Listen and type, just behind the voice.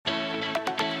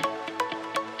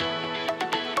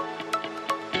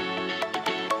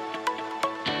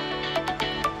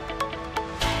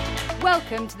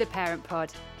Welcome to the Parent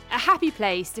Pod, a happy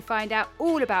place to find out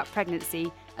all about pregnancy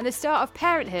and the start of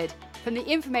parenthood from the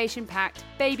information-packed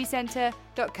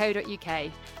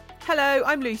babycentre.co.uk. Hello,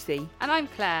 I'm Lucy. And I'm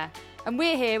Claire, and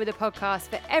we're here with a podcast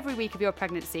for every week of your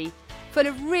pregnancy, full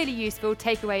of really useful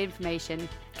takeaway information,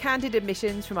 Candid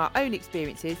admissions from our own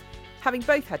experiences, having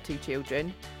both had 2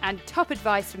 children, and top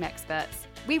advice from experts.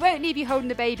 We won't leave you holding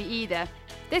the baby either.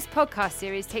 This podcast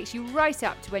series takes you right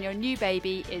up to when your new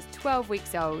baby is 12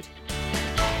 weeks old.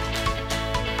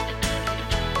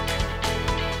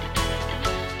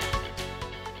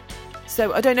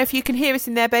 So I don't know if you can hear us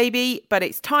in there, baby, but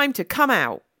it's time to come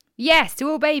out. Yes, to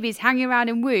all babies hanging around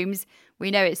in wombs,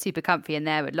 we know it's super comfy in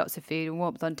there with lots of food and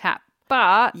warmth on tap.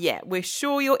 But yeah, we're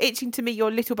sure you're itching to meet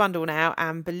your little bundle now,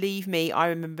 and believe me, I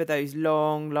remember those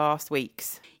long last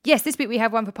weeks. Yes, this week we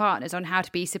have one for partners on how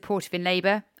to be supportive in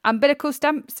labour, umbilical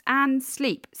stumps and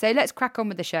sleep. So let's crack on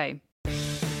with the show.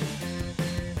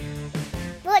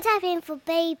 What's happening for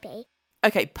baby?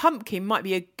 Okay, pumpkin might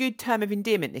be a good term of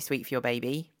endearment this week for your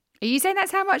baby. Are you saying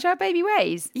that's how much our baby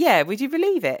weighs? Yeah, would you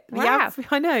believe it? Wow.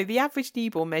 I know, the average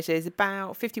newborn measures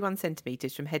about 51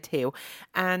 centimetres from head to heel,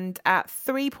 and at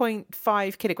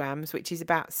 3.5 kilograms, which is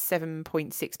about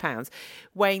 7.6 pounds,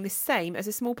 weighing the same as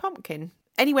a small pumpkin.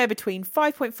 Anywhere between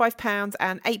 5.5 pounds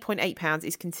and 8.8 pounds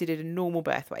is considered a normal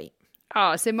birth weight.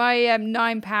 Oh, so my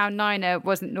 £9 niner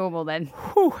wasn't normal then.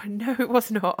 Whew, no, it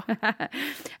was not.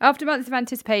 After months of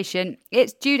anticipation,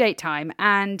 it's due date time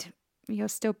and you're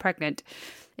still pregnant.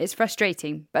 It's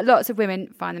frustrating, but lots of women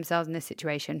find themselves in this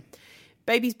situation.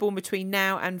 Babies born between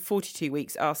now and 42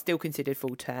 weeks are still considered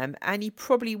full term, and you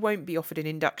probably won't be offered an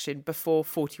induction before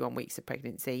 41 weeks of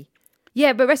pregnancy.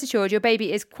 Yeah, but rest assured, your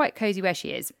baby is quite cosy where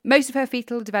she is. Most of her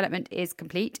fetal development is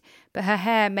complete, but her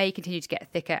hair may continue to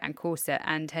get thicker and coarser,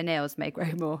 and her nails may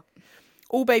grow more.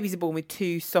 All babies are born with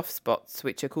 2 soft spots,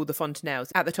 which are called the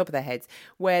fontanelles, at the top of their heads,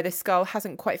 where the skull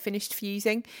hasn't quite finished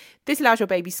fusing. This allows your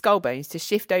baby's skull bones to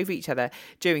shift over each other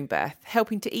during birth,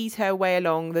 helping to ease her way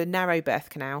along the narrow birth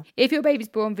canal. If your baby's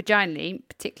born vaginally,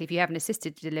 particularly if you have an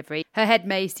assisted delivery, her head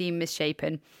may seem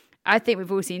misshapen. I think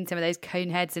we've all seen some of those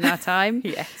cone heads in our time.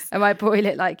 Yes. And my boy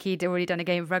looked like he'd already done a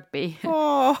game of rugby.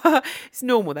 Oh, it's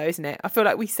normal though, isn't it? I feel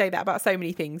like we say that about so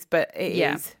many things, but it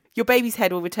is. Your baby's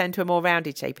head will return to a more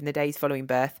rounded shape in the days following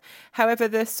birth. However,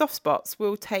 the soft spots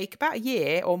will take about a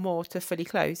year or more to fully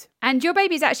close. And your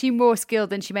baby's actually more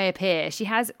skilled than she may appear. She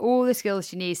has all the skills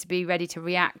she needs to be ready to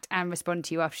react and respond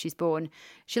to you after she's born.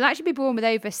 She'll actually be born with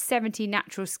over 70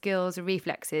 natural skills and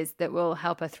reflexes that will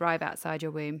help her thrive outside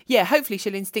your womb. Yeah, hopefully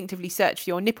she'll instinctively search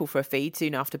for your nipple for a feed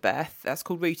soon after birth. That's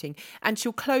called rooting. And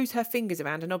she'll close her fingers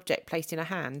around an object placed in her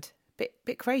hand.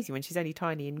 Bit crazy when she's only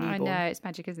tiny and newborn. I know, it's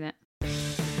magic, isn't it?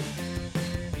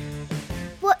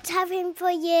 What's happening for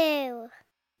you?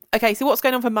 Okay, so what's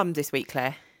going on for mums this week,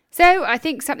 Claire? So I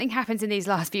think something happens in these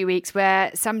last few weeks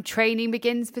where some training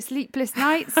begins for sleepless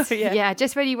nights. Yeah,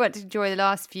 just when you want to enjoy the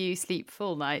last few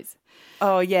sleepful nights.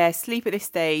 Oh yeah, sleep at this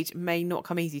stage may not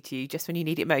come easy to you just when you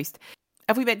need it most.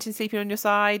 Have we mentioned sleeping on your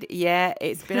side? Yeah,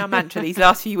 it's been our mantra these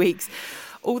last few weeks.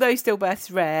 Although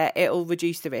stillbirth's rare, it'll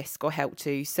reduce the risk or help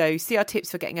to. So see our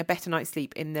tips for getting a better night's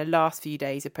sleep in the last few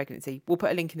days of pregnancy. We'll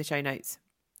put a link in the show notes.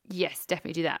 Yes,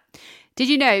 definitely do that. Did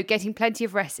you know getting plenty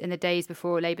of rest in the days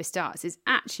before labour starts is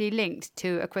actually linked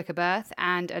to a quicker birth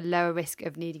and a lower risk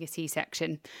of needing a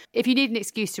C-section? If you need an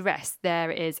excuse to rest, there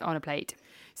it is on a plate.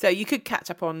 So you could catch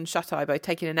up on shut-eye by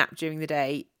taking a nap during the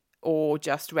day or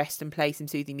just rest and play some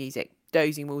soothing music.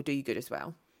 Dozing will do you good as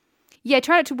well. Yeah,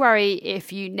 try not to worry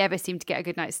if you never seem to get a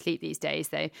good night's sleep these days,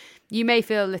 though. You may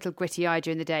feel a little gritty-eyed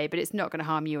during the day, but it's not going to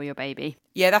harm you or your baby.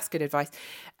 Yeah, that's good advice.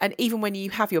 And even when you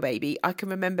have your baby, I can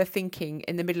remember thinking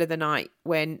in the middle of the night,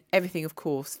 when everything, of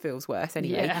course, feels worse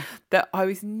anyway, that I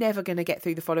was never going to get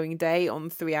through the following day on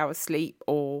 3 hours sleep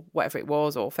or whatever it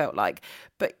was or felt like.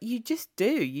 But you just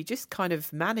do. You just kind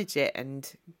of manage it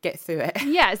and get through it.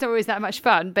 Yeah, it's not always that much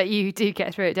fun, but you do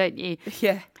get through it, don't you?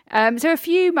 Yeah. So a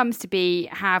few mums-to-be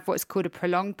have what's called a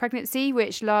prolonged pregnancy,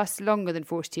 which lasts longer than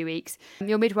 42 weeks.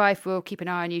 Your midwife will keep an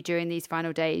eye on you during these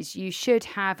final days. You should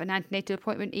have an antenatal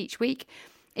appointment each week.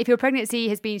 If your pregnancy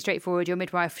has been straightforward, your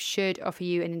midwife should offer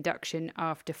you an induction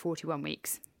after 41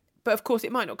 weeks. But of course,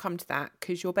 it might not come to that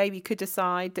because your baby could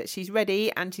decide that she's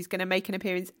ready and she's going to make an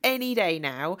appearance any day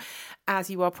now, as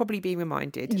you are probably being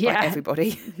reminded by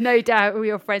everybody. No doubt all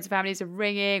your friends and families are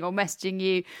ringing or messaging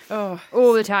you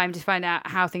all the time to find out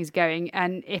how things are going.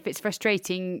 And if it's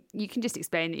frustrating, you can just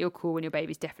explain that you're cool when your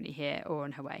baby's definitely here or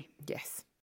on her way. Yes.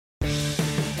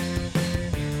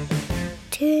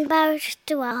 Too embarrassed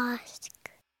to ask.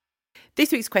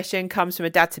 This week's question comes from a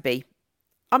dad-to-be.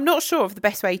 I'm not sure of the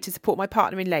best way to support my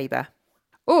partner in labour.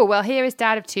 Oh, well, here is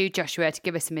Dad of 2, Joshua, to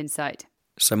give us some insight.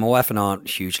 So my wife and I aren't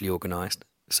hugely organised,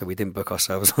 so we didn't book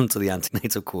ourselves onto the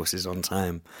antenatal courses on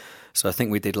time. So I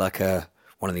think we did like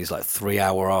one of these like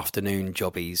 3-hour afternoon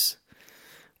jobbies,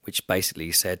 which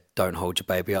basically said, don't hold your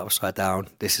baby upside down.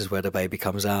 This is where the baby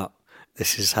comes out.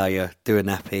 This is how you do a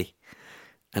nappy.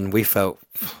 And we felt,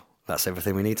 that's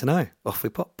everything we need to know. Off we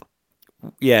pop.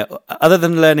 Yeah, other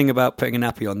than learning about putting a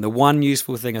nappy on, the one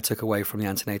useful thing I took away from the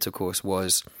antenatal course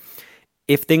was,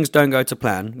 if things don't go to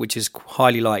plan, which is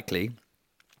highly likely,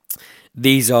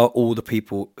 these are all the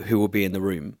people who will be in the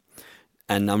room.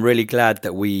 And I'm really glad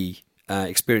that we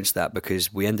experienced that,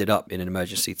 because we ended up in an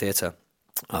emergency theatre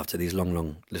after this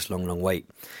long wait.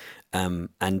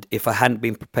 And if I hadn't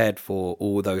been prepared for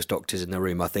all those doctors in the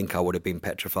room, I think I would have been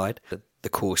petrified. The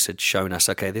course had shown us,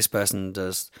 okay, this person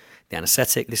does the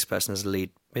anaesthetic, this person is the lead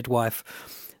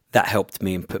midwife. That helped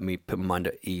me and put my mind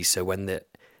at ease. So when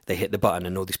they hit the button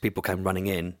and all these people came running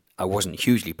in, I wasn't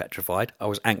hugely petrified. I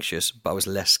was anxious, but I was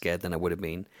less scared than I would have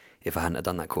been if I hadn't have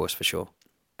done that course, for sure.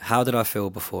 How did I feel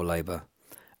before labour?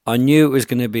 I knew it was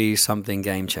going to be something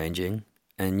game-changing,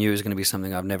 and knew it was going to be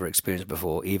something I've never experienced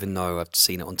before, even though I've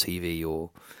seen it on TV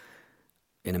or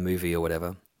in a movie or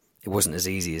whatever. It wasn't as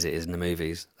easy as it is in the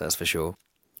movies, that's for sure.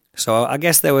 So I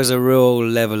guess there was a real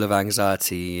level of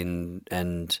anxiety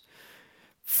and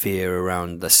fear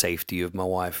around the safety of my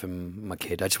wife and my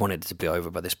kid. I just wanted it to be over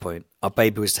by this point. Our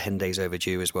baby was 10 days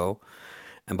overdue as well.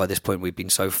 And by this point, we'd been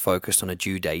so focused on a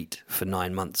due date for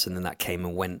 9 months, and then that came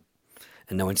and went,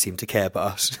 and no one seemed to care but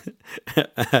us.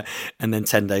 And then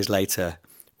 10 days later,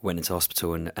 went into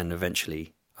hospital, and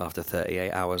eventually, after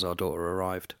 38 hours, our daughter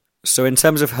arrived. So in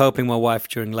terms of helping my wife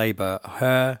during labour,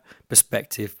 her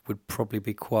perspective would probably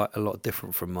be quite a lot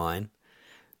different from mine.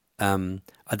 I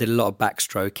did a lot of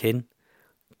backstroking,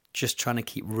 just trying to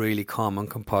keep really calm and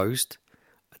composed.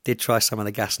 I did try some of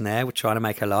the gas and air, we're trying to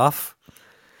make her laugh.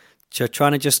 So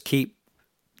trying to just keep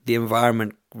the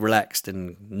environment relaxed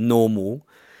and normal.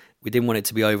 We didn't want it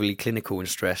to be overly clinical and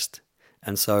stressed.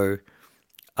 And so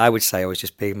I would say I was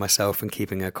just being myself and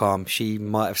keeping her calm. She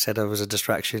might have said I was a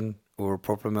distraction or a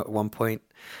problem at one point,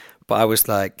 but I was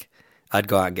like, I'd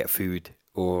go out and get food,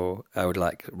 or I would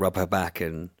like rub her back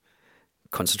and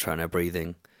concentrate on her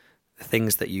breathing. The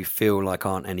things that you feel like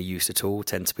aren't any use at all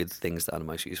tend to be the things that are the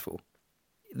most useful.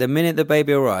 The minute the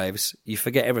baby arrives, you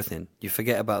forget everything. You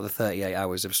forget about the 38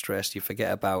 hours of stress. You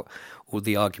forget about all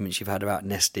the arguments you've had about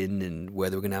nesting and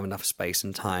whether we're going to have enough space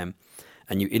and time.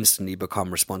 And you instantly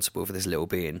become responsible for this little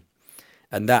being.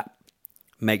 And that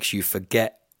makes you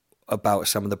forget about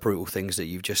some of the brutal things that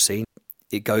you've just seen.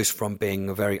 It goes from being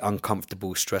a very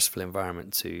uncomfortable, stressful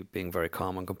environment to being very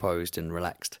calm and composed and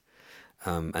relaxed,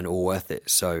 and all worth it.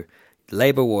 So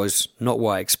labour was not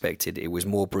what I expected. It was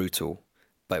more brutal,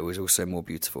 but it was also more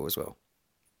beautiful as well.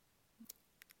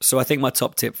 So I think my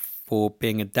top tip for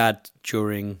being a dad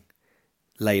during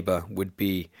labour would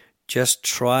be just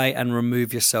try and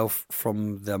remove yourself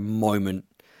from the moment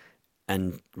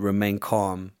and remain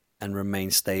calm and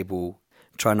remain stable.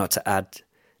 Try not to add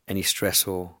any stress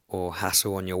or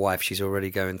hassle on your wife. She's already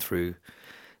going through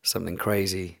something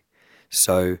crazy.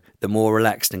 So the more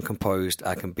relaxed and composed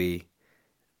I can be,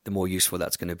 the more useful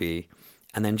that's going to be.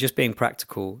 And then just being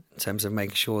practical in terms of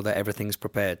making sure that everything's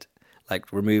prepared.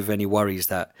 Like remove any worries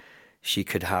that she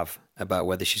could have about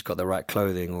whether she's got the right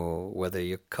clothing or whether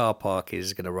your car park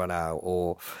is going to run out,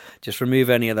 or just remove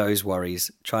any of those worries.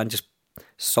 Try and just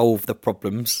solve the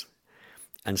problems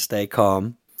and stay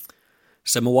calm.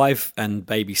 So my wife and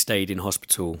baby stayed in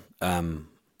hospital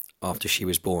after she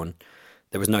was born.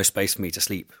 There was no space for me to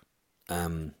sleep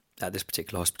at this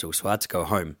particular hospital, so I had to go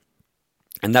home.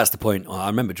 And that's the point. I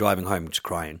remember driving home just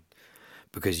crying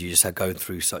because you just had going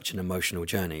through such an emotional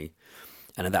journey.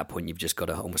 And at that point, you've just got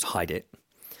to almost hide it.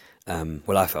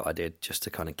 Well, I felt I did, just to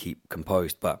kind of keep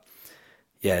composed. But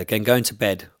yeah, again, going to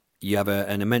bed, you have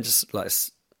an immense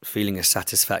feeling of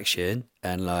satisfaction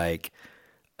and like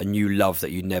a new love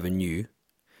that you never knew.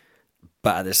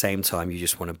 But at the same time, you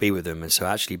just want to be with them. And so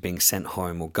actually being sent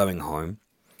home or going home,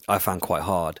 I found quite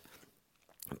hard.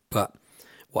 But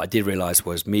what I did realise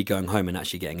was me going home and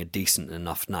actually getting a decent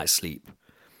enough night's sleep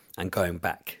and going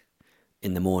back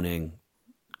in the morning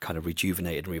kind of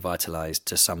rejuvenated and revitalised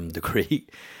to some degree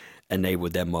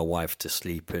enabled then my wife to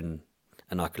sleep and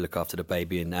I could look after the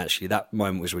baby. And actually that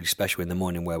moment was really special in the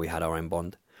morning where we had our own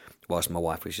bond, whilst my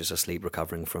wife was just asleep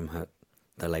recovering from her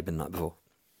labour the night before.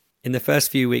 In the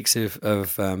first few weeks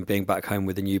of being back home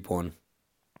with the newborn,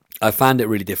 I found it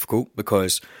really difficult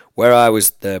because where I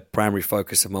was the primary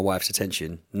focus of my wife's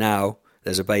attention, now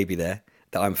there's a baby there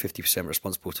that I'm 50%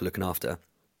 responsible to looking after.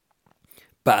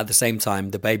 But at the same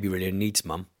time, the baby really needs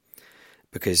mum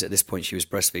because at this point she was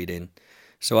breastfeeding.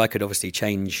 So I could obviously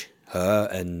change her,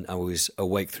 and I was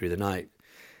awake through the night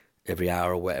every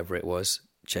hour or whatever it was,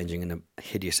 changing a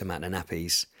hideous amount of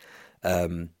nappies.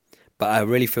 But I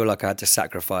really feel like I had to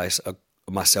sacrifice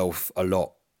myself a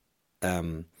lot.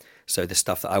 So the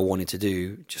stuff that I wanted to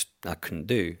do, just I couldn't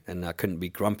do. And I couldn't be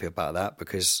grumpy about that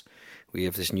because we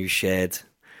have this new shared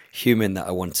human that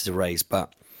I wanted to raise.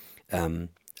 But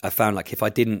I found like if I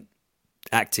didn't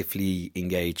actively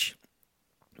engage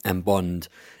and bond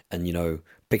and, you know,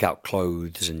 pick out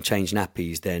clothes and change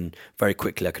nappies, then very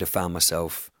quickly I could have found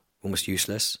myself almost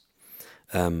useless,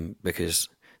 because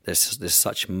there's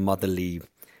such motherly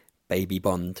baby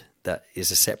bond that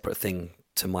is a separate thing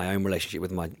to my own relationship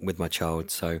with my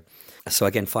child. So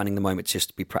again, finding the moment just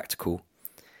to be practical,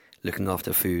 looking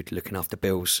after food, looking after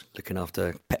bills, looking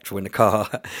after petrol in the car,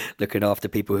 looking after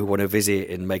people who want to visit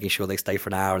and making sure they stay for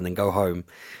an hour and then go home.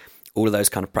 All of those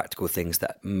kind of practical things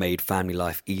that made family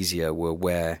life easier were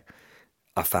where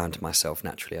I found myself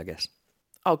naturally, I guess.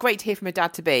 Oh, great to hear from a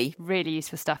dad-to-be. Really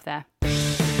useful stuff there.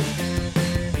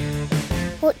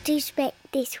 What do you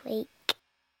expect this week?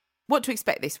 What to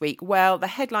expect this week? Well, the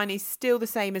headline is still the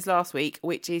same as last week,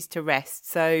 which is to rest.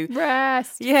 So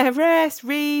Rest. yeah, rest,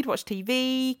 read, watch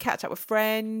TV, catch up with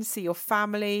friends, see your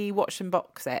family, watch some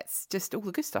box sets, just all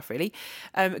the good stuff, really.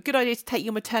 Good idea to take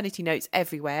your maternity notes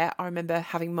everywhere. I remember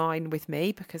having mine with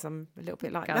me because I'm a little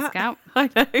bit like Girl that. Scout. I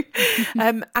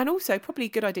know. And also probably a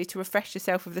good idea to refresh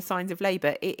yourself of the signs of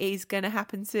labour. It is going to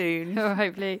happen soon. Oh,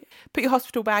 hopefully. Put your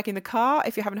hospital bag in the car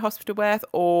if you're having a hospital birth,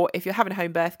 or if you're having a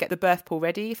home birth, get the birth pool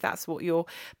ready if that's what you're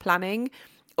planning.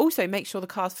 Also, make sure the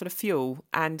car's full of fuel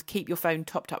and keep your phone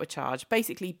topped up with charge.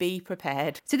 Basically, be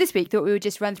prepared. So this week, thought we would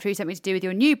just run through something to do with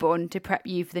your newborn to prep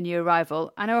you for the new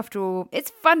arrival. I know, after all,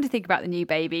 it's fun to think about the new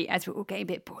baby, as we're all getting a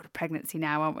bit bored of pregnancy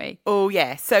now, aren't we? Oh,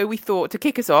 yeah. So we thought to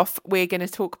kick us off, we're going to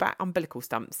talk about umbilical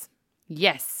stumps.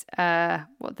 Yes. What are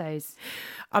those?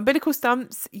 Umbilical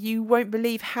stumps, you won't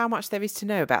believe how much there is to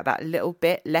know about that little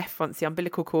bit left once the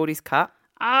umbilical cord is cut.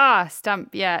 Ah,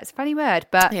 stump. Yeah, it's a funny word,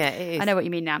 but Yeah, it is. I know what you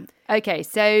mean now. Okay,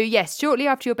 so yes, shortly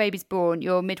after your baby's born,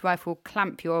 your midwife will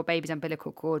clamp your baby's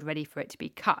umbilical cord ready for it to be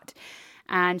cut.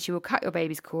 And she will cut your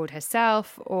baby's cord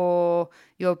herself, or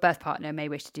your birth partner may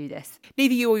wish to do this.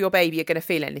 Neither you or your baby are going to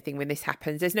feel anything when this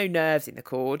happens. There's no nerves in the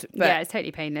cord. But Yeah, it's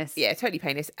totally painless. Yeah, totally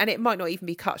painless. And it might not even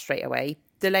be cut straight away.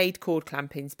 Delayed cord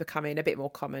clamping's becoming a bit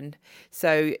more common.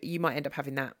 So you might end up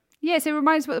having that. Yeah, so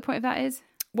remind us what the point of that is.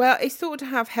 Well, it's thought to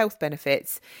have health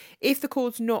benefits. If the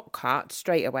cord's not cut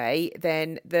straight away,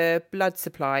 then the blood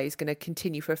supply is going to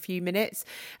continue for a few minutes,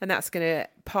 and that's going to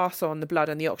pass on the blood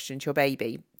and the oxygen to your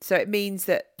baby. So it means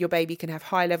that your baby can have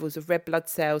high levels of red blood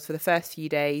cells for the first few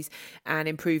days and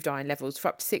improved iron levels for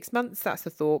up to 6 months. That's the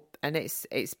thought, and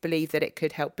it's believed that it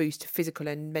could help boost physical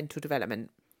and mental development.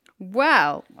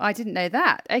 Well, I didn't know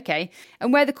that. Okay.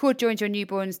 And where the cord joins your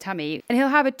newborn's tummy, and he'll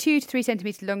have a 2 to 3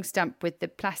 centimetre long stump with the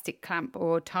plastic clamp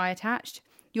or tie attached.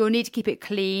 You'll need to keep it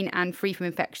clean and free from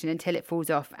infection until it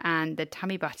falls off and the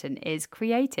tummy button is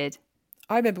created.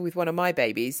 I remember with one of my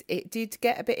babies, it did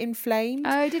get a bit inflamed.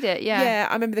 Oh, did it? Yeah. Yeah,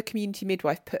 I remember the community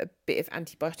midwife put a bit of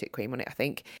antibiotic cream on it, I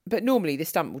think. But normally the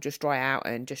stump will just dry out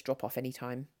and just drop off any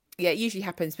time. Yeah, it usually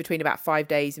happens between about 5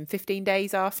 days and 15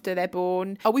 days after they're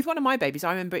born. Oh, with one of my babies, I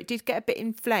remember it did get a bit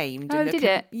inflamed. Oh, did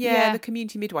it? Yeah, the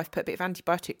community midwife put a bit of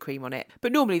antibiotic cream on it.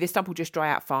 But normally the stump will just dry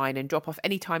out fine and drop off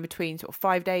any time between sort of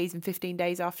 5 days and 15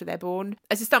 days after they're born.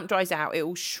 As the stump dries out, it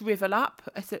will shrivel up.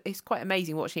 It's quite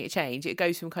amazing watching it change. It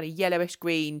goes from kind of yellowish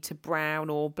green to brown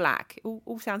or black. It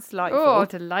all sounds delightful. Oh,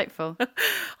 delightful.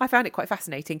 I found it quite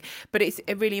fascinating. But it's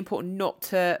really important not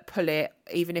to pull it,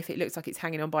 even if it looks like it's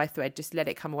hanging on by a thread. Just let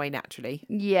it come away naturally.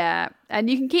 Yeah, and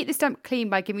you can keep the stump clean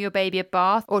by giving your baby a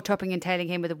bath or topping and tailing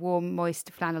him with a warm,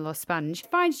 moist flannel or sponge.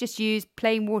 Fine to just use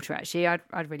plain water, actually.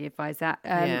 I'd really advise that.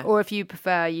 Yeah. Or if you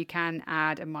prefer, you can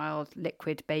add a mild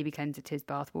liquid baby cleanser to his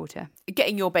bath water.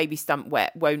 Getting your baby's stump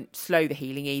wet won't slow the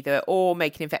healing either, or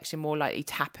make an infection more likely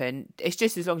to happen. It's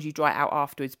just as long as you dry it out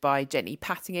afterwards by gently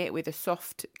patting it with a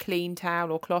soft, clean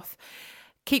towel or cloth.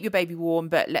 Keep your baby warm,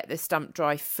 but let the stump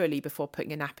dry fully before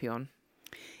putting a nappy on.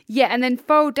 Yeah, and then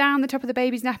fold down the top of the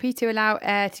baby's nappy to allow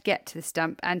air to get to the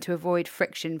stump and to avoid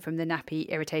friction from the nappy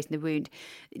irritating the wound.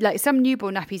 Like some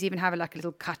newborn nappies even have a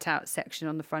little cutout section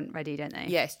on the front ready, don't they?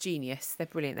 Yeah, it's genius. They're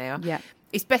brilliant, they are. Yeah.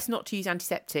 It's best not to use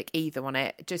antiseptic either on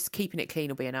it. Just keeping it clean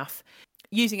will be enough.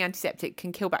 using antiseptic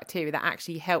can kill bacteria that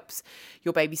actually helps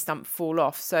your baby's stump fall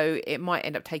off. So it might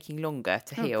end up taking longer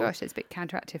to heal. Oh gosh, it's a bit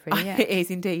counteractive really, yeah. It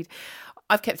is indeed.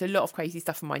 I've kept a lot of crazy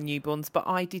stuff for my newborns, but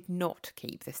I did not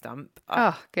keep the stump.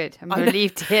 Oh, good. I'm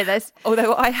relieved to hear this.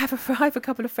 Although I have a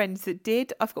couple of friends that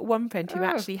did. I've got one friend who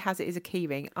actually has it as a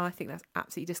keyring. I think that's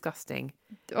absolutely disgusting.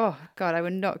 Oh, God, I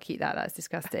would not keep that. That's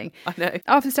disgusting. I know.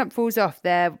 After the stump falls off,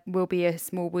 there will be a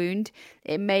small wound.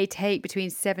 It may take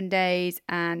between 7 days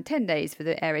and 10 days for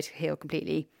the area to heal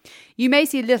completely. You may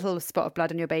see a little spot of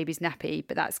blood on your baby's nappy,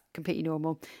 but that's completely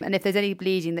normal. And if there's any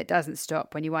bleeding that doesn't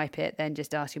stop when you wipe it, then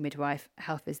just ask your midwife,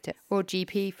 health visitor or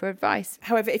GP for advice.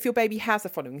 However, if your baby has the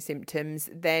following symptoms,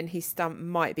 then his stump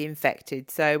might be infected.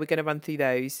 So we're going to run through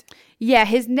those. Yeah,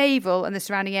 his navel and the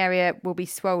surrounding area will be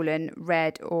swollen,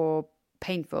 red or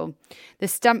painful.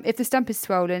 If the stump is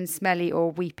swollen, smelly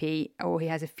or weepy, or he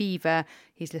has a fever,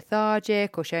 he's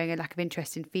lethargic or showing a lack of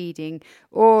interest in feeding,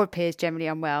 or appears generally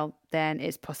unwell, then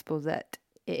it's possible that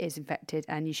it is infected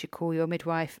and you should call your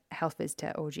midwife, health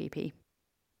visitor or GP.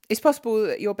 It's possible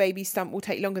that your baby's stump will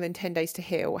take longer than 10 days to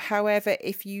heal. However,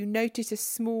 if you notice a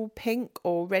small pink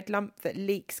or red lump that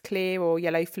leaks clear or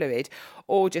yellow fluid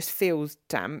or just feels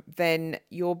damp, then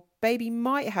your baby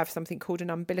might have something called an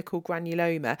umbilical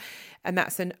granuloma, and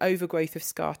that's an overgrowth of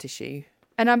scar tissue.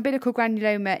 An umbilical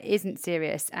granuloma isn't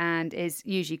serious and is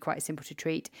usually quite simple to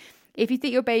treat. If you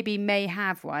think your baby may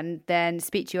have one, then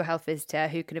speak to your health visitor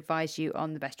who can advise you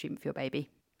on the best treatment for your baby.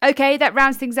 Okay, that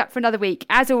rounds things up for another week.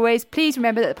 As always, please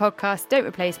remember that the podcasts don't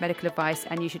replace medical advice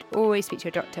and you should always speak to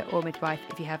your doctor or midwife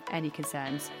if you have any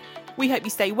concerns. We hope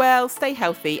you stay well, stay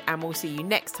healthy, and we'll see you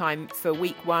next time for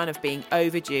week 1 of being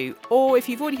overdue. Or if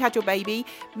you've already had your baby,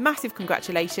 massive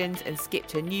congratulations and skip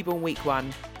to newborn week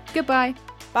 1. Goodbye.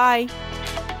 Bye.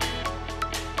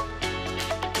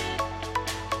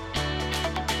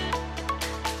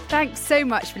 Thanks so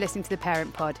much for listening to the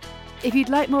Parent Pod. If you'd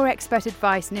like more expert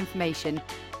advice and information,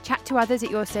 chat to others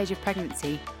at your stage of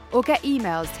pregnancy, or get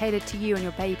emails tailored to you and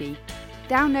your baby,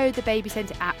 download the Baby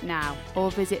Centre app now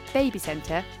or visit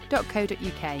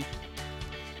babycentre.co.uk.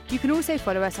 You can also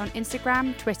follow us on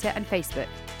Instagram, Twitter and Facebook.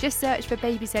 Just search for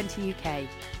Baby Centre UK.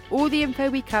 All the info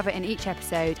we cover in each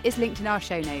episode is linked in our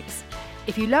show notes.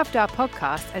 If you loved our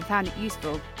podcast and found it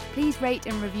useful, please rate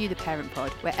and review the Parent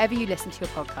Pod wherever you listen to your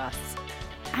podcasts.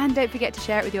 And don't forget to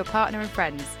share it with your partner and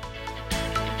friends.